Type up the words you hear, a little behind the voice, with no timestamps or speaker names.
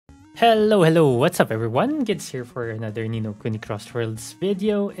Hello, what's up everyone? Gets here for another Kuni Crossworlds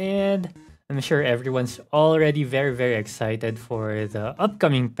video, and I'm sure everyone's already very excited for the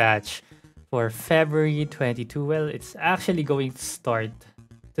upcoming patch for February 22. Well, it's actually going to start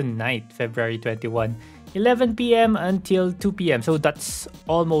tonight, February 21, 11 p.m. until 2 p.m. So that's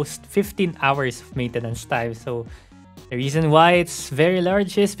almost 15 hours of maintenance time. So the reason why it's very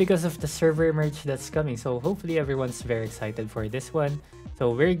large is because of the server merge that's coming. So hopefully everyone's very excited for this one. So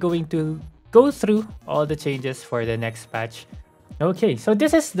we're going to go through all the changes for the next patch. Okay, so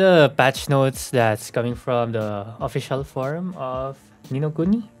this is the patch notes that's coming from the official forum of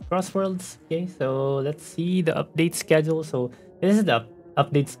Kuni Crossworlds. Okay, so let's see the update schedule. So this is the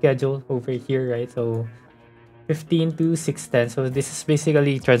update schedule over here, right? So 15 to 6:10. So this is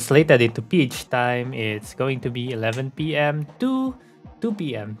basically translated into PH time. It's going to be 11 p.m. to 2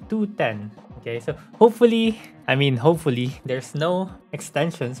 p.m. 2:10. Okay, so hopefully there's no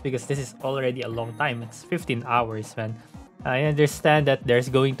extensions because this is already a long time. It's 15 hours, man. I understand that there's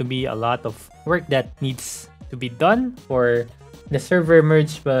going to be a lot of work that needs to be done for the server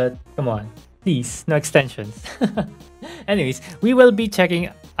merge, but come on, please, no extensions. Anyways, we will be checking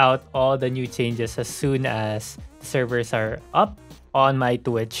out all the new changes as soon as the servers are up on my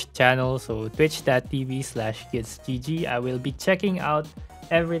Twitch channel. So twitch.tv/kidsgg. I will be checking out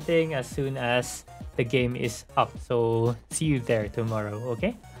everything as soon as the game is up. So see you there tomorrow,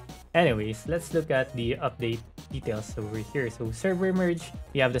 okay? Anyways, let's look at the update details over here. So server merge,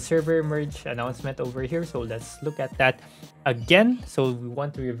 we have the server merge announcement over here. So let's look at that again. So we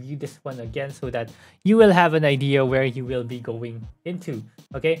want to review this one again so that you will have an idea where you will be going into.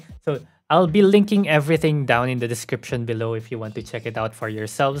 Okay, so I'll be linking everything down in the description below if you want to check it out for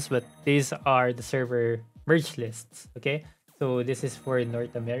yourselves. But these are the server merge lists. Okay, so this is for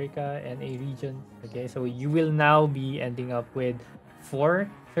North America and a region. Okay, so you will now be ending up with 4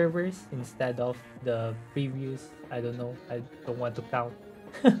 servers instead of the previous, I don't know, I don't want to count.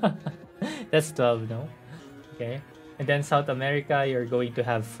 That's 12 now. Okay, and then South America, you're going to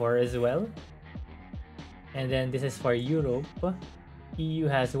have 4 as well. And then this is for Europe. EU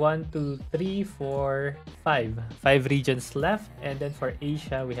has 1, 2, 3, 4, 5 regions left. And then for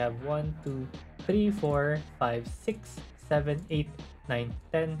Asia, we have 1, 2, 3, 4, 5, 6, 7, 8, 9,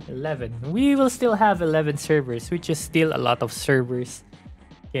 10, 11. We will still have 11 servers, which is still a lot of servers.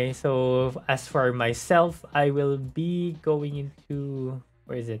 Okay, so as for myself, I will be going into,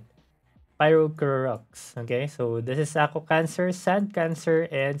 where is it? Pyrocrux. Okay, so this is Aqua Cancer, Sand Cancer,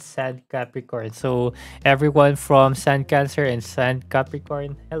 and Sand Capricorn. So everyone from Sand Cancer and Sand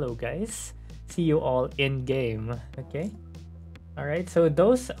Capricorn, hello guys. See you all in game. Okay, all right, so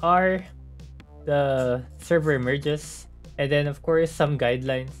those are the server merges. And then of course some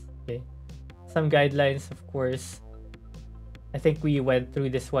guidelines. Okay, some guidelines, of course. I think we went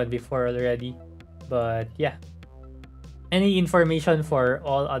through this one before already, but yeah, any information for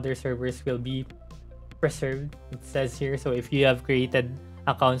all other servers will be preserved, it says here. So if you have created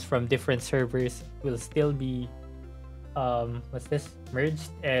accounts from different servers, will still be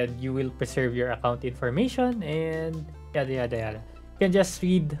merged, and you will preserve your account information and yada yada yada. You can just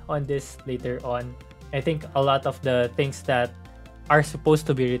read on this later on. I think a lot of the things that are supposed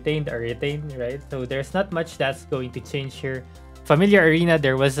to be retained are retained, right? So there's not much that's going to change here. Familiar Arena,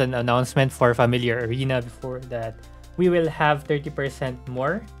 there was an announcement for Familiar Arena before that we will have 30%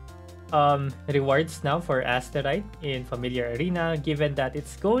 more rewards now for Asterite in Familiar Arena, given that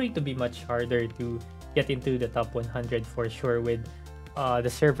it's going to be much harder to get into the top 100 for sure with the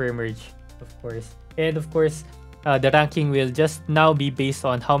server merge, of course. And of course, the ranking will just now be based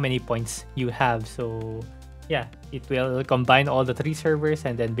on how many points you have. So yeah, it will combine all the 3 servers,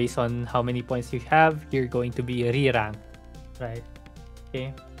 and then based on how many points you have, you're going to be re-ranked, right?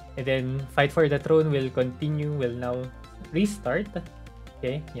 Okay, and then Fight for the Throne will continue, will now restart.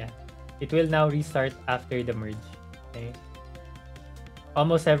 Okay, yeah, it will now restart after the merge. Okay,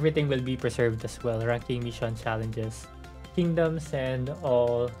 almost everything will be preserved as well: ranking, mission, challenges, kingdoms, and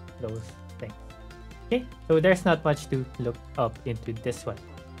all those things. Okay, so there's not much to look up into this one.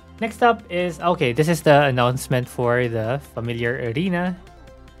 Next up is, okay, this is the announcement for the Familiar Arena.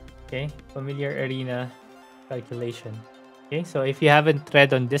 Okay, Familiar Arena calculation. Okay, so if you haven't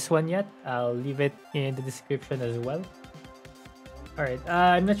read on this one yet, I'll leave it in the description as well. Alright,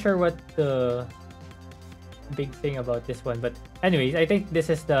 I'm not sure what the big thing about this one, but anyways, I think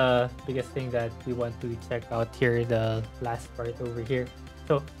this is the biggest thing that we want to check out here, the last part over here.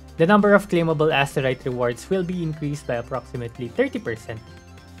 So the number of claimable Asterite rewards will be increased by approximately 30%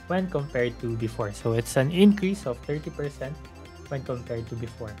 when compared to before. So it's an increase of 30% when compared to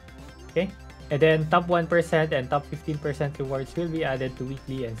before. Okay, And then top 1% and top 15% rewards will be added to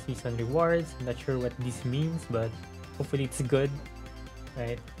weekly and season rewards. I'm not sure what this means, but hopefully it's good,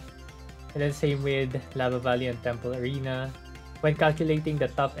 right? And then same with Lava Valley and Temple Arena. When calculating the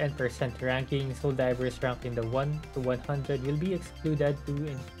top N% ranking, Soul Divers ranked in the 1 to 100 will be excluded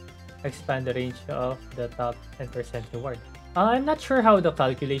to expand the range of the top N% reward. I'm not sure how the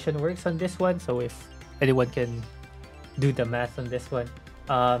calculation works on this one, so if anyone can do the math on this one.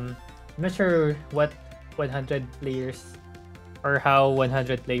 I'm not sure what 100 players or how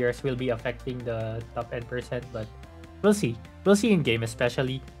 100 players will be affecting the top N%, but we'll see. We'll see in game,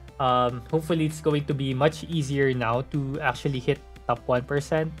 especially. Hopefully, it's going to be much easier now to actually hit top 1%,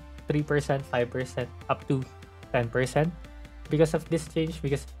 3%, 5%, up to 10% because of this change.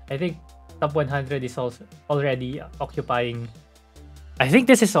 Because I think top 100 is also already occupying. I think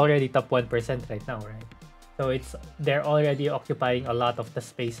this is already top 1% right now, right? So they're already occupying a lot of the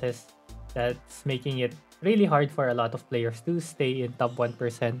spaces. That's making it really hard for a lot of players to stay in top 1%,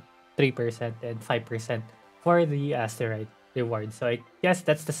 3%, and 5% for the asteroid reward. So I guess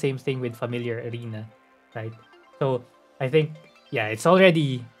that's the same thing with Familiar Arena, right? So I think, yeah, it's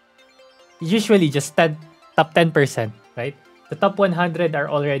already usually just top 10%, right? The top 100 are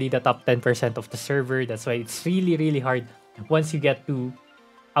already the top 10% of the server. That's why it's really, really hard. Once you get to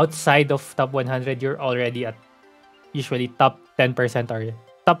outside of top 100, you're already at usually top 10% or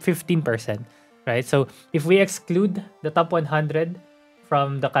top 15%, right? So if we exclude the top 100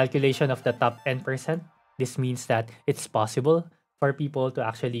 from the calculation of the top 10%, this means that it's possible for people to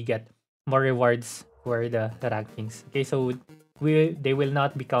actually get more rewards for the rankings. Okay, so they will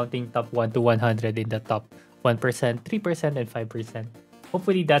not be counting top 1 to 100 in the top 1%, 3%, and 5%.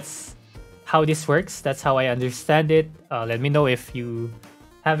 Hopefully that's how this works. That's how I understand it. Let me know if you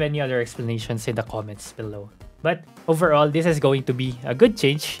have any other explanations in the comments below. But overall, this is going to be a good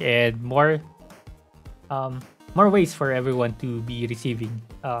change and more ways for everyone to be receiving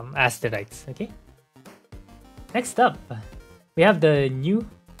asteroids. Okay. Next up, we have the new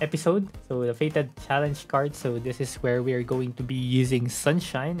episode, so the Fated Challenge card. So this is where we are going to be using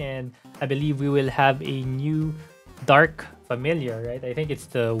Sunshine, and I believe we will have a new Dark Familiar, right? I think it's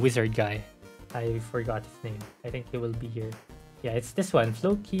the wizard guy. I forgot his name. I think he will be here. Yeah, it's this one,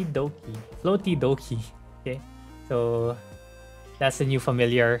 Floki Doki. Floaty Doki. Okay, so that's a new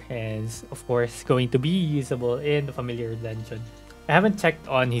familiar, and of course going to be usable in the Familiar Dungeon. I haven't checked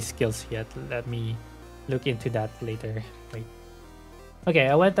on his skills yet. Let me look into that later. Wait. Okay,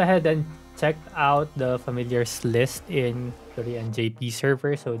 I went ahead and checked out the familiars list in Korean JP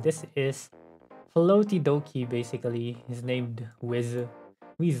server. So this is Floaty Doki, basically. He's named Wiz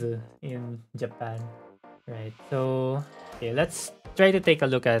in Japan. Right. So okay, let's try to take a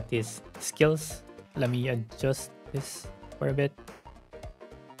look at his skills. Let me adjust this for a bit.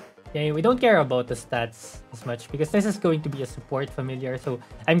 Okay, we don't care about the stats as much because this is going to be a support familiar. So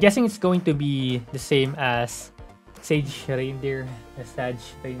I'm guessing it's going to be the same as Sage Reindeer,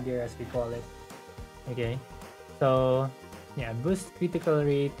 Sage Reindeer as we call it. Okay, so yeah, boost critical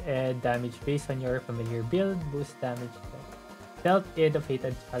rate and damage based on your familiar build. Boost damage dealt in the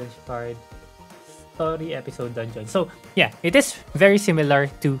Fated Challenge card. Story episode dungeon. So yeah, it is very similar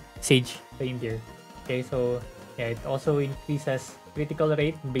to Sage Reindeer. Okay, so yeah, it also increases critical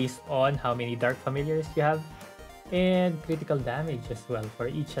rate based on how many dark familiars you have, and critical damage as well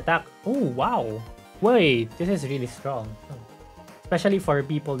for each attack. Oh wow, wait, this is really strong, especially for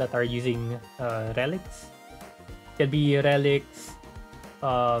people that are using relics. It could be relics,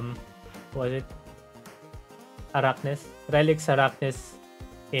 what was it, Arachnes, relics, Arachnes,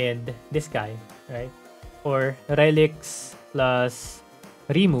 and this guy, right? Or relics plus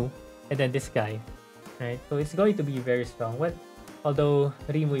Rimu and then this guy, right? So it's going to be very strong. What, although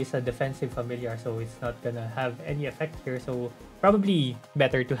Rimu is a defensive familiar, so it's not gonna have any effect here. So probably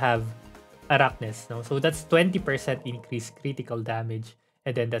better to have Arachnes, no? So that's 20% increase critical damage,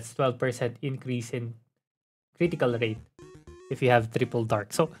 and then that's 12% increase in critical rate if you have triple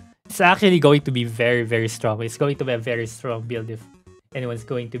dark. So it's actually going to be very, very strong. It's going to be a very strong build if anyone's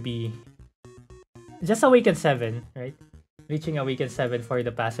going to be just Awaken 7, right? Reaching Awaken 7 for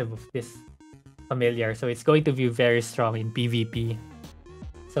the passive of this familiar. So it's going to be very strong in PvP.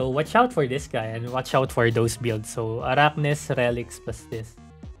 So watch out for this guy and watch out for those builds. So Arachnes, relics plus this.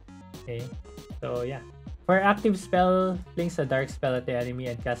 Okay. So yeah. For active spell, place a dark spell at the enemy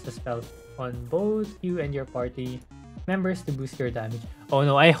and cast a spell on both you and your party members to boost your damage. Oh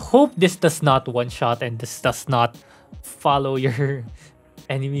no, I hope this does not one-shot and this does not follow your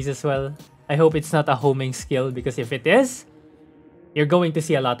enemies as well. I hope it's not a homing skill, because if it is, you're going to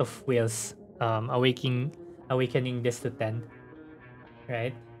see a lot of whales awakening this to 10.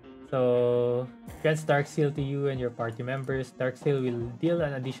 Right? So grants Dark Seal to you and your party members. Dark Seal will deal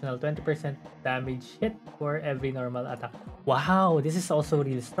an additional 20% damage hit for every normal attack. Wow, this is also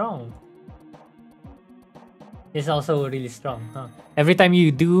really strong. It's also really strong, huh? Every time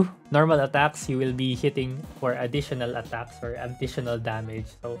you do normal attacks, you will be hitting for additional attacks or additional damage.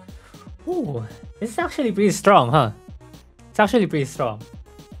 So, ooh, this is actually pretty strong, huh? It's actually pretty strong.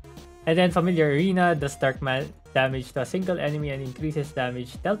 And then Familiar Arena does damage to a single enemy and increases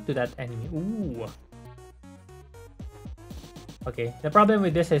damage dealt to that enemy. Ooh. Okay, the problem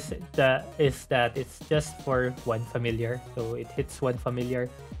with this is that it's just for one familiar, so it hits one familiar.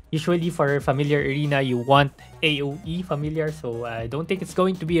 Usually for Familiar Arena, you want AoE familiar, so I don't think it's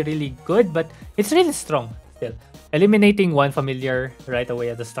going to be really good, but it's really strong still. Eliminating one familiar right away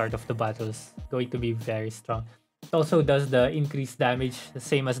at the start of the battle is going to be very strong. It also does the increased damage, the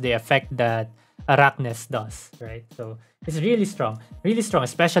same as the effect that Arachnes does, right? So it's really strong,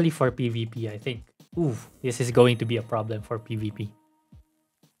 especially for PvP, I think. Ooh, this is going to be a problem for PvP.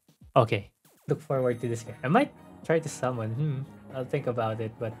 Okay, look forward to this game. I might try to summon. I'll think about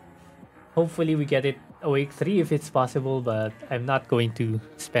it, but hopefully we get it Awake 3 if it's possible, but I'm not going to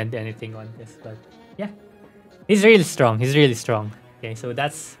spend anything on this. But yeah, he's really strong. He's really strong. Okay, so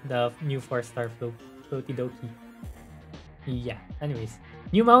that's the new 4-star floaty doki. Yeah, anyways.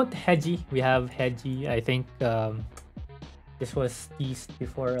 New mount, Hedgie. We have Hedgie. I think this was teased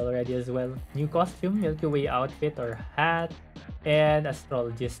before already as well. New costume, Milky Way outfit or hat, and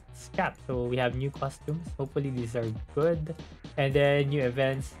astrologist's cap. So we have new costumes. Hopefully these are good. And then new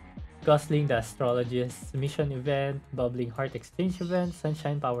events. Gosling the Astrologist's Mission event, Bubbling Heart Exchange event,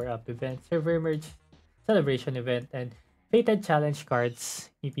 Sunshine Power Up event, Server Merge Celebration event, and Fated Challenge cards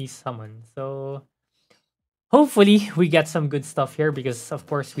EP Summon. So hopefully we get some good stuff here because of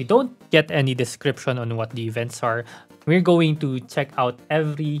course we don't get any description on what the events are. We're going to check out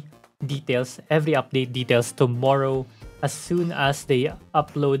every update details tomorrow as soon as they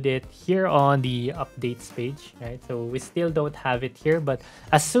upload it here on the updates page, right? So we still don't have it here, but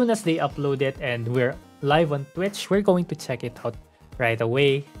as soon as they upload it and we're live on Twitch, we're going to check it out right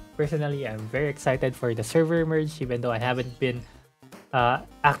away. Personally, I'm very excited for the server merge, even though I haven't been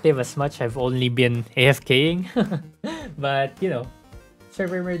active as much. I've only been AFKing. But, you know,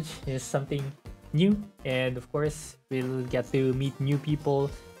 server merge is something new. And of course, we'll get to meet new people.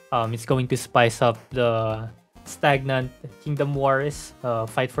 It's going to spice up the stagnant Kingdom Wars,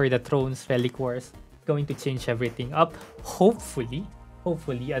 Fight for the Thrones, Relic Wars. Going to change everything up. Hopefully,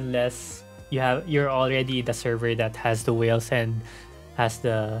 unless you're already the server that has the whales and has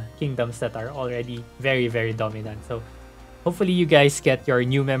the kingdoms that are already very, very dominant. So hopefully you guys get your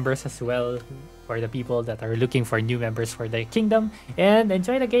new members as well, for the people that are looking for new members for the kingdom, and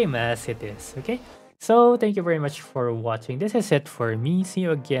enjoy the game as it is, okay? So thank you very much for watching. This is it for me. See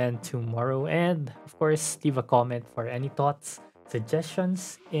you again tomorrow. And of course, leave a comment for any thoughts,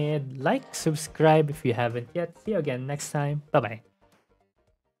 suggestions, and like, subscribe if you haven't yet. See you again next time. Bye-bye.